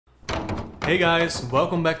Hey guys,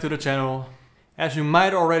 welcome back to the channel. As you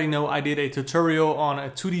might already know, I did a tutorial on a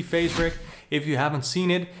 2D face rig. If you haven't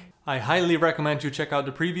seen it, I highly recommend you check out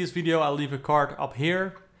the previous video. I'll leave a card up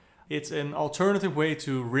here. It's an alternative way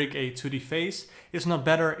to rig a 2D face. It's not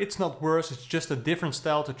better, it's not worse, it's just a different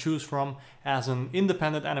style to choose from as an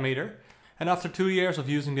independent animator. And after 2 years of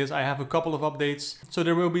using this, I have a couple of updates, so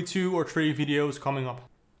there will be 2 or 3 videos coming up.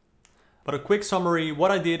 But a quick summary,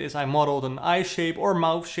 what I did is I modeled an eye shape or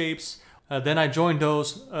mouth shapes. Then I joined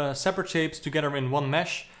those separate shapes together in one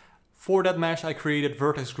mesh. For that mesh I created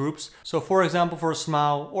vertex groups. So for example, for a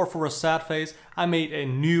smile or for a sad face, I made a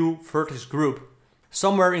new vertex group.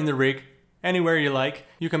 Somewhere in the rig, anywhere you like,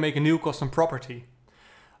 you can make a new custom property.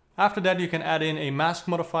 After that you can add in a mask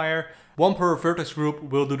modifier. One per vertex group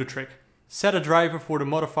will do the trick. Set a driver for the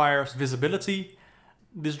modifier's visibility.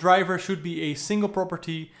 This driver should be a single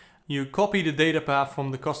property. You copy the data path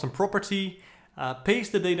from the custom property,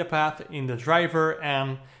 paste the data path in the driver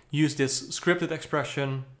and use this scripted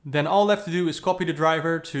expression. Then all left to do is copy the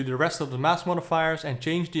driver to the rest of the mask modifiers and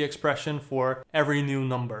change the expression for every new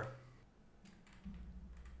number.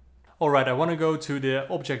 Alright, I want to go to the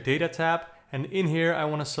Object Data tab, and in here I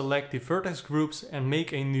want to select the vertex groups and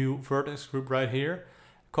make a new vertex group right here.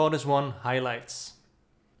 Call this one Highlights.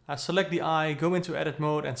 I select the eye, go into edit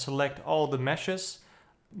mode and select all the meshes.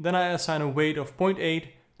 Then I assign a weight of 0.8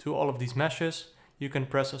 to all of these meshes. You can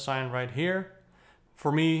press assign right here.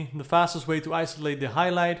 For me, the fastest way to isolate the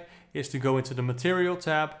highlight is to go into the Material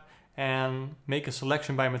tab and make a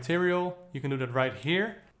selection by material. You can do that right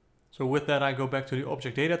here. So with that I go back to the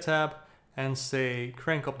Object Data tab and say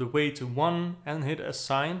crank up the weight to 1 and hit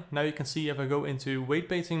assign. Now you can see if I go into weight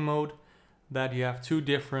basing mode that you have 2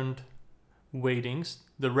 different weightings.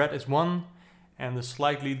 The red is 1 and the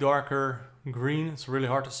slightly darker green, it's really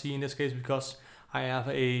hard to see in this case because I have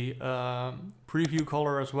a preview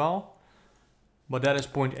color as well, but that is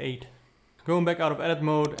 0.8. Going back out of edit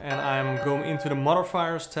mode and I'm going into the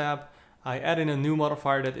modifiers tab, I add in a new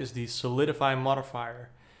modifier that is the solidify modifier.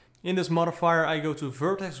 In this modifier I go to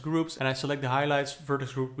vertex groups and I select the highlights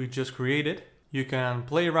vertex group we just created. You can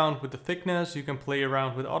play around with the thickness, you can play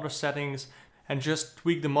around with other settings and just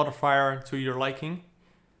tweak the modifier to your liking.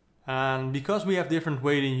 And because we have different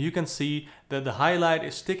weighting, you can see that the highlight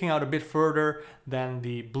is sticking out a bit further than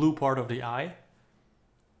the blue part of the eye.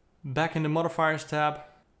 Back in the modifiers tab,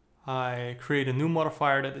 I create a new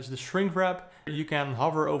modifier that is the shrink wrap. You can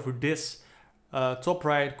hover over this top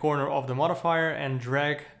right corner of the modifier and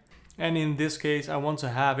drag. And in this case, I want to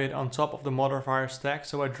have it on top of the modifier stack,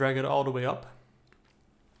 so I drag it all the way up.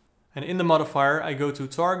 And in the modifier, I go to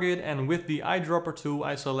target and with the eyedropper tool,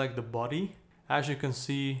 I select the body. As you can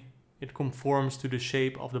see, it conforms to the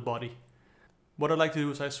shape of the body. What I like to do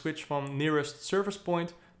is I switch from nearest surface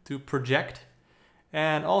point to project.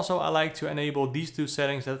 And also I like to enable these 2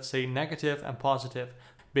 settings that say negative and positive.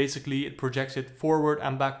 Basically it projects it forward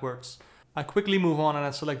and backwards. I quickly move on and I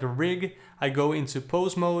select the rig. I go into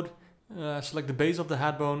pose mode, select the base of the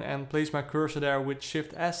head bone and place my cursor there with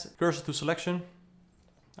Shift S, cursor to selection.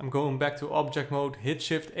 I'm going back to object mode, hit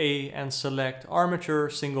Shift A and select armature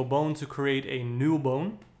single bone to create a new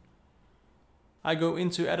bone. I go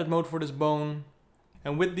into edit mode for this bone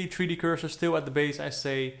and with the 3D cursor still at the base I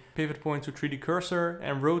say pivot point to 3D cursor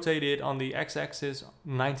and rotate it on the x-axis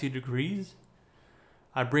 90 degrees.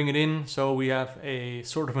 I bring it in so we have a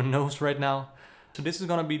sort of a nose right now. So this is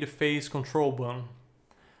going to be the face control bone.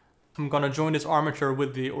 I'm going to join this armature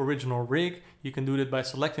with the original rig. You can do that by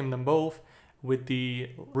selecting them both with the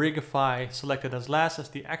rigify selected as last as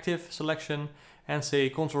the active selection and say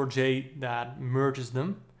Ctrl J that merges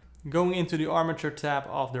them. Going into the armature tab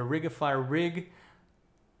of the rigify rig,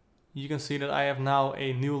 you can see that I have now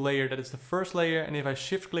a new layer that is the first layer, and if I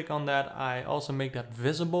shift click on that I also make that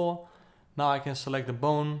visible. Now I can select the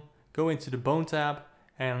bone, go into the bone tab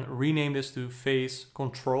and rename this to face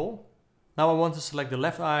control. Now I want to select the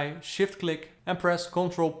left eye, shift click and press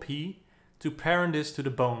Ctrl P to parent this to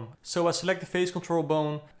the bone. So I select the face control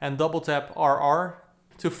bone and double tap RR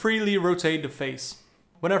to freely rotate the face.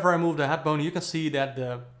 Whenever I move the head bone, you can see that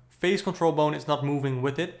the face control bone is not moving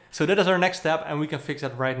with it. So that is our next step and we can fix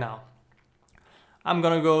that right now. I'm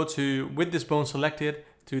gonna go to, with this bone selected,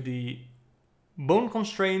 to the bone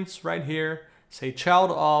constraints right here, say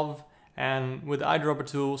child of, and with the eyedropper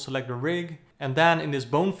tool select the rig, and then in this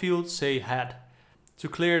bone field say head. To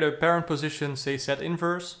clear the parent position say set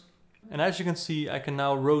inverse. And as you can see I can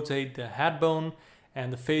now rotate the head bone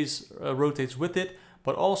and the face rotates with it,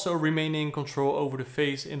 but also remaining control over the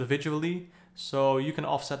face individually. So you can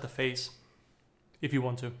offset the face if you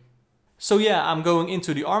want to. So yeah, I'm going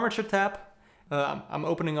into the armature tab. I'm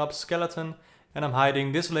opening up skeleton And I'm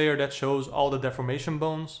hiding this layer that shows all the deformation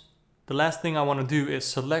bones. The last thing I want to do is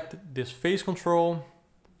select this face control,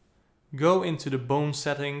 go into the bone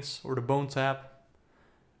settings or the bone tab,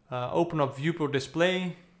 open up viewport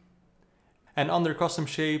display, and under custom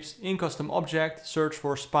shapes in custom object search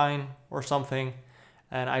for spine or something,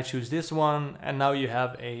 and I choose this one, and now you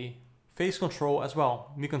have a face control as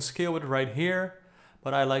well. You can scale it right here,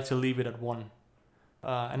 but I like to leave it at 1.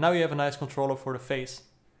 And now you have a nice controller for the face.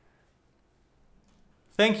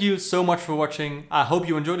 Thank you so much for watching. I hope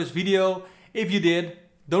you enjoyed this video. If you did,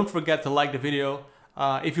 don't forget to like the video.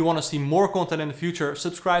 If you want to see more content in the future,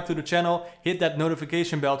 subscribe to the channel, hit that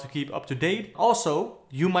notification bell to keep up to date. Also,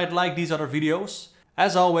 you might like these other videos.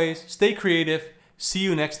 As always, stay creative. See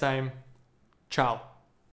you next time. Ciao.